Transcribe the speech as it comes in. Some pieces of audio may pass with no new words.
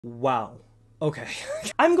Wow. Okay.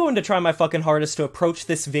 I'm going to try my fucking hardest to approach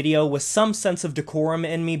this video with some sense of decorum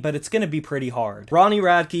in me, but it's gonna be pretty hard. Ronnie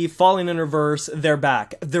Radke, Falling in Reverse, they're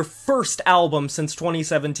back. Their first album since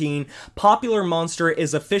 2017, Popular Monster,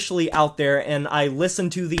 is officially out there, and I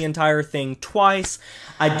listened to the entire thing twice.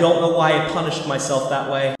 I don't know why I punished myself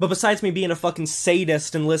that way. But besides me being a fucking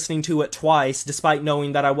sadist and listening to it twice, despite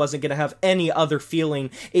knowing that I wasn't gonna have any other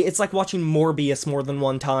feeling, it's like watching Morbius more than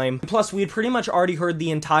one time. Plus, we had pretty much already heard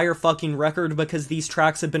the entire fucking record because these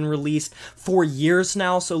tracks have been released for years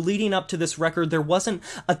now, so leading up to this record there wasn't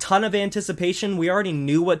a ton of anticipation. We already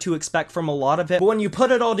knew what to expect from a lot of it, but when you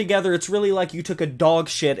put it all together, it's really like you took a dog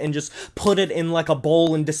shit and just put it in like a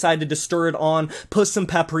bowl and decided to stir it on, put some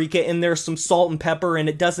paprika in there, some salt and pepper, and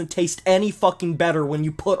it doesn't taste any fucking better when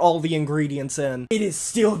you put all the ingredients in. It is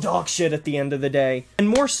still dog shit at the end of the day. And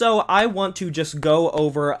more so, I want to just go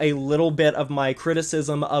over a little bit of my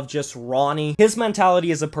criticism of just Ronnie, his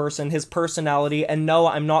mentality as a person, his personality. And no,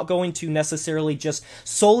 I'm not going to necessarily just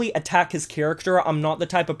solely attack his character. I'm not the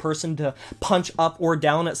type of person to punch up or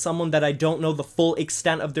down at someone that I don't know the full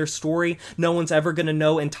extent of their story. No one's ever going to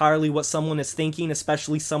know entirely what someone is thinking,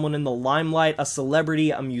 especially someone in the limelight, a celebrity,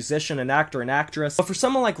 a musician, an actor, an actress. But for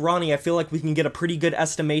someone like Ronnie, I feel like we can get a pretty good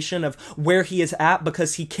estimation of where he is at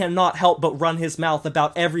because he cannot help but run his mouth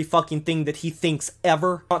about every fucking thing that he thinks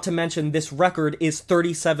ever. Not to mention, this record is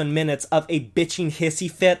 37 minutes of a bitching hissy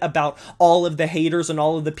fit about all of the haters and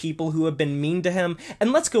all of the people who have been mean to him,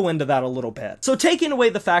 and let's go into that a little bit. So taking away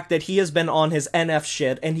the fact that he has been on his NF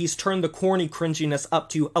shit and he's turned the corny cringiness up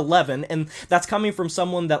to 11, and that's coming from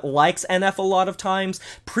someone that likes NF a lot of times,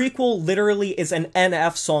 Prequel literally is an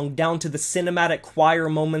NF song down to the cinematic choir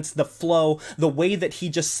moments, the flow, the way that he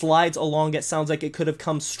just slides along. It sounds like it could have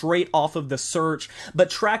come straight off of The Search, but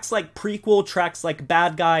tracks like Prequel, tracks like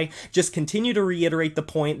Bad Guy just continue to reiterate the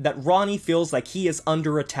point that Ronnie feels like he is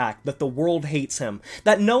under attack, that the world hates him,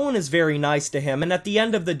 that no one is very nice to him, and at the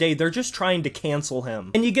end of the day, they're just trying to cancel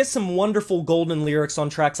him. And you get some wonderful golden lyrics on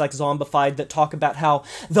tracks like Zombified that talk about how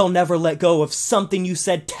they'll never let go of something you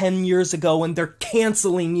said 10 years ago and they're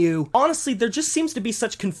canceling you. Honestly, there just seems to be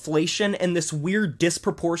such conflation and this weird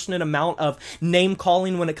disproportionate amount of name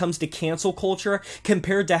calling when it comes to cancel culture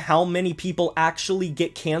compared to how many people actually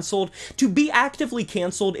get canceled. To be actively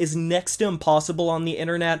canceled is next to impossible on the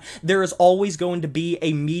internet. There is always going to be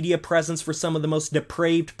a media presence for some of the most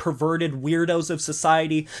depraved, perverted weirdos of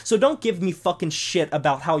society, so don't give me fucking shit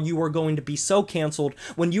about how you are going to be so canceled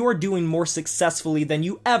when you are doing more successfully than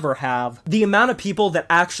you ever have. The amount of people that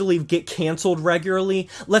actually get canceled regularly,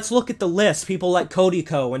 let's look at the list. People like Cody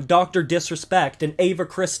Co and Dr. Disrespect and Ava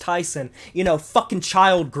Chris Tyson, you know, fucking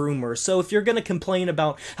child groomers. So if you're gonna complain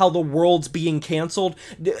about how the world's being canceled,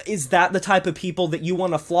 is that the type of people that you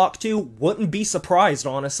want to flock to? Wouldn't be surprised,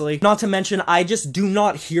 honestly. Not to mention, I just do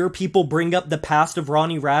not hear people bring up the past of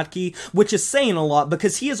Ronnie Radke, which is saying a lot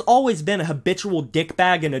because he has always been a habitual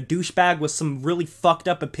dickbag and a douchebag with some really fucked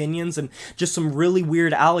up opinions and just some really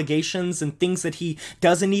weird allegations and things that he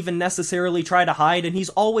doesn't even necessarily try to hide, and he's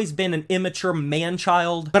always been an immature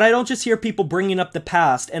man-child. But I don't just hear people bringing up the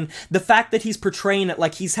past, and the fact that he's portraying it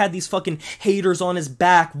like he's had these fucking haters on his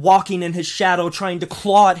back, walking in his shadow, trying to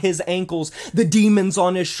claw at his ankles, the demons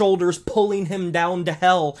on his shoulders pulling him down to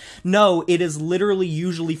hell. No, it is literally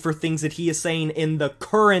usually for things that he is saying in the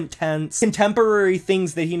current tense, contemporary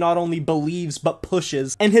things that he not only believes but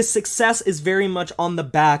pushes, and his success is very much on the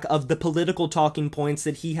back of the political talking points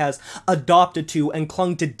that he has adopted to and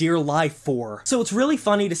clung to dear life for. So it's really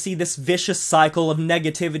funny to see this vicious cycle of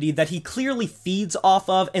negativity that he clearly feeds off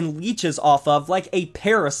of and leeches off of like a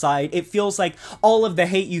parasite. It feels like all of the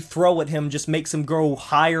hate you throw at him just makes him grow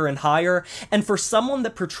higher and higher, and for someone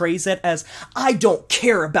that portrays it as, I don't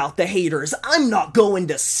care about the haters, I'm not going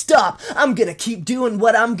to stop, I'm gonna keep doing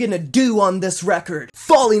what I'm gonna do on this record,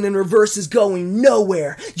 Falling in Reverse is going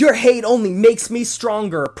nowhere, your hate only makes me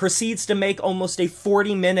stronger, proceeds to make almost a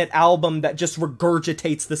 40-minute album that just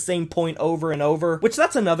regurgitates the same point over and over, which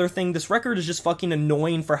that's another thing. This record is just fucking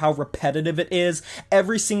annoying for how repetitive it is.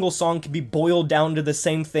 Every single song can be boiled down to the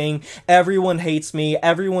same thing. Everyone hates me,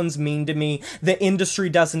 everyone's mean to me, the industry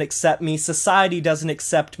doesn't accept me, society doesn't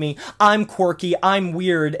accept me, I'm quirky, I'm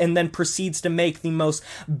weird, and then proceeds to make the most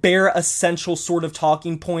bare essential sort of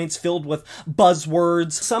talking points filled with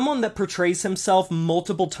buzzwords. Someone that portrays himself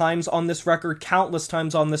multiple times on this record, countless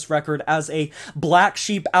times on this record, as a black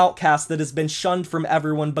sheep outcast that has been shunned from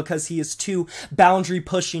everyone because he is too boundary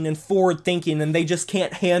pushing and forward thinking and they just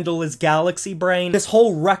can't handle his galaxy brain. This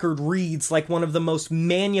whole record reads like one of the most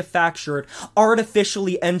manufactured,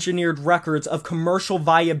 artificially engineered records of commercial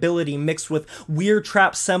viability mixed with weird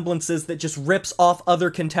trap semblances that just rips off other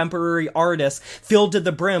contemporary artists, filled to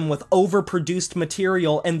the brim brim with overproduced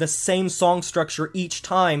material and the same song structure each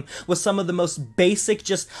time, with some of the most basic,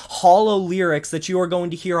 just hollow lyrics that you are going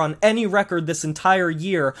to hear on any record this entire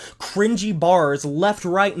year, cringy bars left,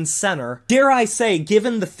 right, and center. Dare I say,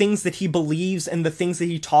 given the things that he believes and the things that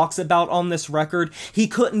he talks about on this record, he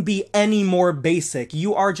couldn't be any more basic.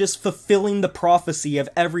 You are just fulfilling the prophecy of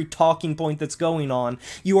every talking point that's going on.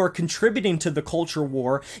 You are contributing to the culture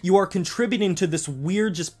war. You are contributing to this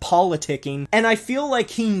weird just politicking, and I feel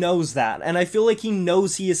like he knows that, and I feel like he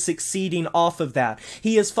knows he is succeeding off of that.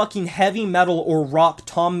 He is fucking heavy metal or rock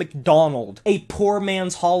Tom McDonald, a poor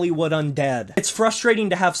man's Hollywood undead. It's frustrating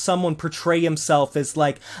to have someone portray himself as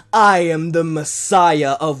like, I am the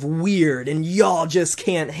messiah of weird and y'all just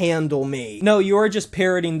can't handle me. No, you are just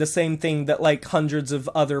parroting the same thing that like hundreds of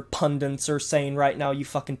other pundits are saying right now, you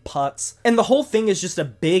fucking putz. And the whole thing is just a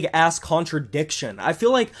big ass contradiction. I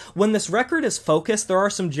feel like when this record is focused, there are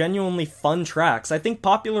some genuinely fun tracks. I think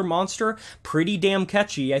Popular Monster, pretty damn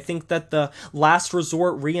catchy. I think that the Last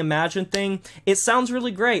Resort Reimagined thing, it sounds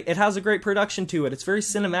really great. It has a great production to it. It's very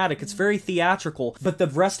cinematic. It's very theatrical. But the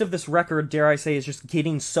rest of this record, dare I say, is just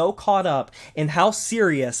getting so caught up in how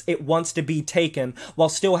serious it wants to be taken while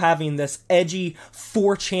still having this edgy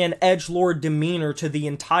 4chan edgelord demeanor to the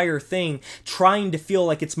entire thing, trying to feel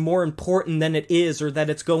like it's more important than it is, or that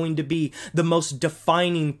it's going to be the most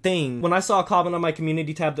defining thing. When I saw a comment on my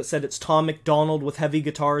community tab that said it's Tom McDonald with heavy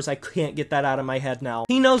guitars, I can't get that out of my head now.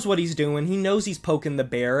 He knows what he's doing. He knows he's poking the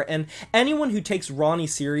bear, and anyone who takes Ronnie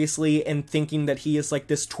seriously and thinking that he is like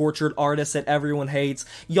this tortured artist that everyone hates,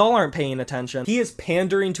 y'all aren't paying attention. He is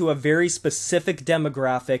pandering to a very specific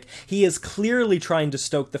demographic. He is clearly trying to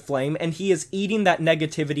stoke the flame, and he is eating that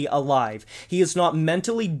negativity alive. He is not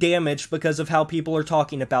mentally damaged because of how people are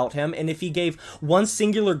talking about him, and if he gave one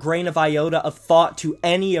singular grain of iota of thought to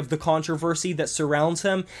any of the controversy that surrounds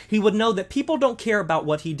him, he would know that people don't care about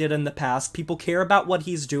what he did in the past. People care about what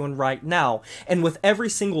he's doing right now. And with every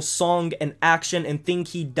single song and action and thing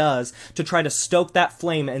he does to try to stoke that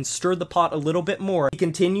flame and stir the pot a little bit more, he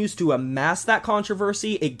continues to amass that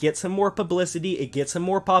controversy. It gets him more publicity. It gets him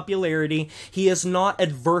more popularity. He is not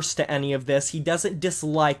adverse to any of this. He doesn't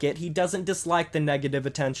dislike it. He doesn't dislike the negative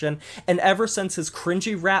attention. And ever since his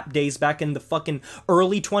cringy rap days back in the fucking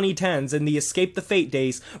early 2010s and the Escape the Fate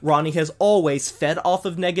days, Ronnie has always fed off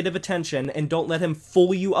of negative attention, and don't let him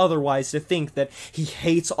fool you otherwise to think that he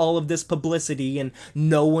hates all of this publicity and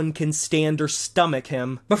no one can stand or stomach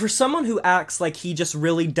him. But for someone who acts like he just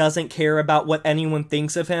really doesn't care about what anyone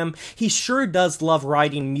thinks of him, he sure does love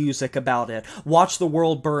writing music about it. Watch the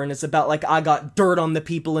World Burn is about like, I got dirt on the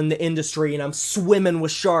people in the industry and I'm swimming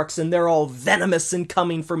with sharks and they're all venomous and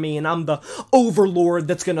coming for me and I'm the overlord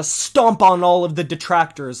that's gonna stomp on all of the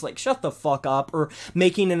detractors. Like, shut the fuck up. Or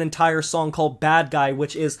making an entire song called Bad Guy,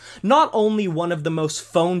 which is not only one of the most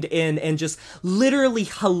phoned in and just literally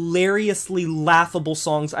hilariously laughable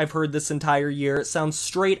songs I've heard this entire year. It sounds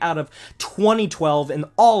straight out of 2012 in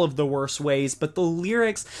all of the worst ways, but the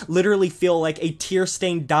lyrics literally feel like a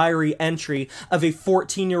tear-stained diary entry of a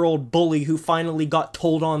 14-year-old bully who finally got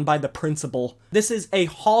told on by the principal. This is a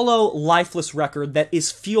hollow, lifeless record that is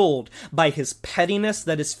fueled by his pettiness,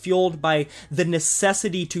 that is fueled by the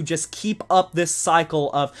necessity to just keep up this cycle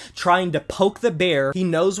of trying to poke the bear. He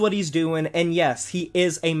knows what he's doing, and yes, he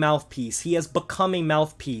is a mouthpiece. He has become a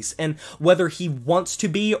mouthpiece, and whether he wants to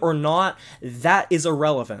be or not, that is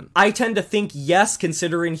irrelevant. I tend to think yes,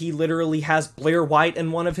 considering he literally has Blair White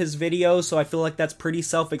in one of his videos, so I feel like that's pretty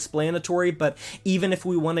self-explanatory, but even if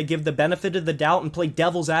we want to give the benefit of the doubt and play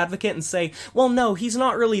devil's advocate and say, well, no, he's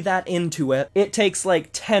not really that into it. It takes like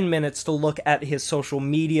 10 minutes to look at his social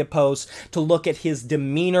media posts, to look at his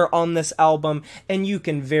demeanor on this album, and you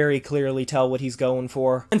can very clearly tell what he's going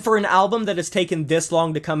for. And for an album that has taken this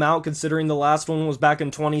long to come out, considering the last one was back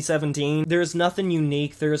in 2017, there's nothing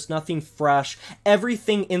unique, there's nothing fresh.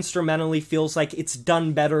 Everything instrumentally feels like it's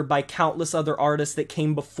done better by countless other artists that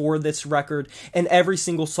came before this record, and every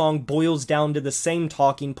single song boils down to the same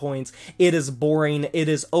talking points. It is boring, it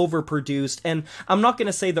is overproduced, and I'm not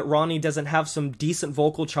gonna say that Ronnie doesn't have some decent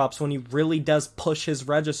vocal chops when he really does push his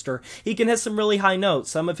register. He can hit some really high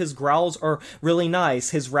notes. Some of his growls are really nice.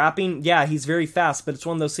 His rapping, yeah, he's very fast, but it's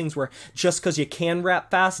one of those things where just because you can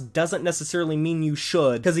rap fast doesn't necessarily mean you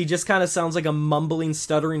should, because he just kind of sounds like a mumbling,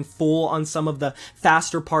 stuttering fool on some of the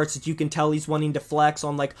faster parts that you can tell he's wanting to flex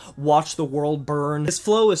on, like Watch the World Burn. His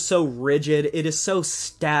flow is so rigid, it is so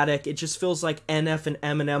static, it just feels like NF and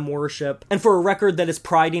Eminem worship. And for a record that is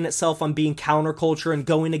priding itself on being counterculture and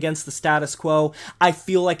going against the status quo, I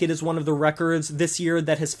feel like it is one of the records this year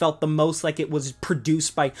that has felt the most like it was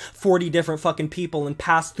produced by 40 different fucking people and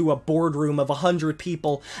passed through a boardroom of 100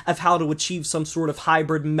 people of how to achieve achieve some sort of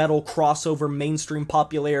hybrid metal crossover mainstream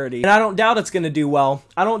popularity. And I don't doubt it's gonna do well.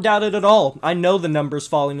 I don't doubt it at all. I know the numbers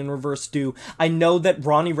Falling in Reverse do. I know that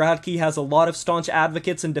Ronnie Radke has a lot of staunch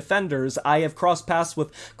advocates and defenders. I have crossed paths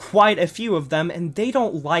with quite a few of them, and they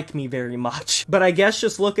don't like me very much. But I guess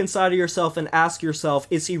just look inside of yourself and ask yourself,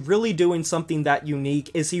 is he really doing something that unique?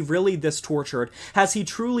 Is he really this tortured? Has he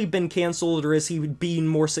truly been canceled, or is he being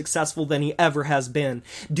more successful than he ever has been?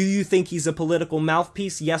 Do you think he's a political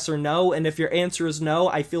mouthpiece, yes or no? And if your answer is no,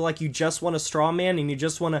 I feel like you just want to straw man and you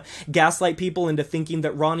just want to gaslight people into thinking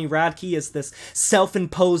that Ronnie Radke is this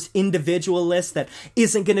self-imposed individualist that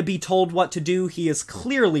isn't going to be told what to do. He is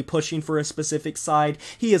clearly pushing for a specific side.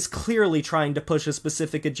 He is clearly trying to push a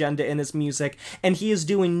specific agenda in his music, and he is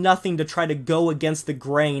doing nothing to try to go against the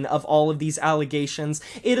grain of all of these allegations.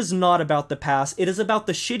 It is not about the past. It is about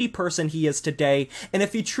the shitty person he is today, and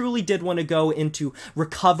if he truly did want to go into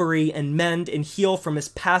recovery and mend and heal from his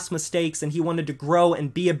past mistakes, and he wanted to grow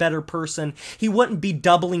and be a better person, he wouldn't be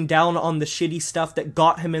doubling down on the shitty stuff that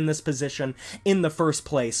got him in this position in the first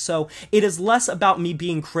place. So it is less about me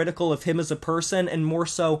being critical of him as a person and more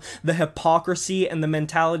so the hypocrisy and the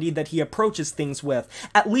mentality that he approaches things with.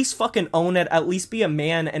 At least fucking own it. At least be a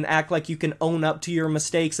man and act like you can own up to your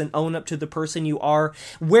mistakes and own up to the person you are.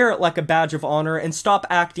 Wear it like a badge of honor and stop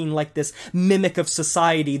acting like this mimic of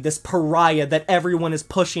society, this pariah that everyone is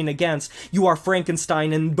pushing against. You are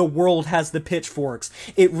Frankenstein and the world has the pitchforks.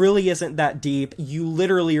 It really isn't that deep. You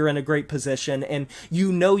literally are in a great position, and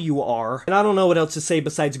you know you are. And I don't know what else to say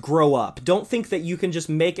besides grow up. Don't think that you can just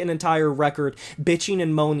make an entire record bitching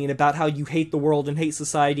and moaning about how you hate the world and hate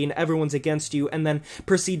society and everyone's against you, and then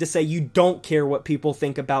proceed to say you don't care what people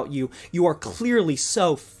think about you. You are clearly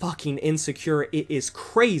so fucking insecure. It is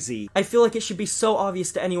crazy. I feel like it should be so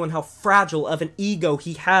obvious to anyone how fragile of an ego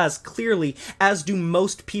he has, clearly, as do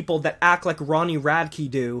most people that act like Ronnie Radke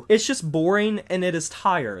do. It's just boring, and it is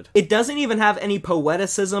tired. It doesn't even have any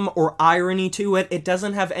poeticism or irony to it. It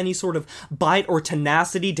doesn't have any sort of bite or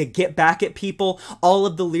tenacity to get back at people. All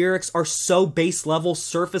of the lyrics are so base level,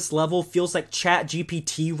 surface level, feels like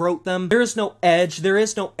ChatGPT wrote them. There is no edge, there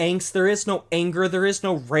is no angst, there is no anger, there is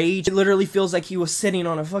no rage. It literally feels like he was sitting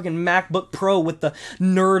on a fucking MacBook Pro with the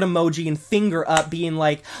nerd emoji and finger up being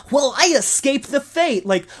like, well, I escaped the fate.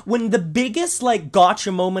 Like, when the biggest, like,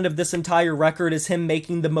 gotcha moment of this entire record is him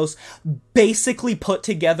making the most basically put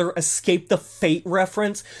together escape the fate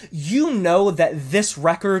reference, you know that this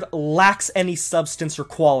record lacks any substance or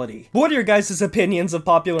quality. What are your guys' opinions of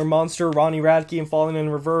Popular Monster, Ronnie Radke, and Falling in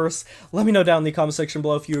Reverse? Let me know down in the comment section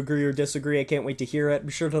below if you agree or disagree. I can't wait to hear it.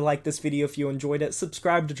 Be sure to like this video if you enjoyed it,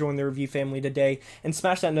 subscribe to join the review family today, and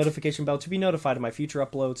smash that notification bell to be notified of my future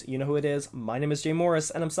uploads. You know who it is. My name is Jay Morris,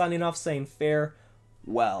 and I'm signing off saying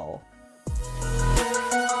farewell.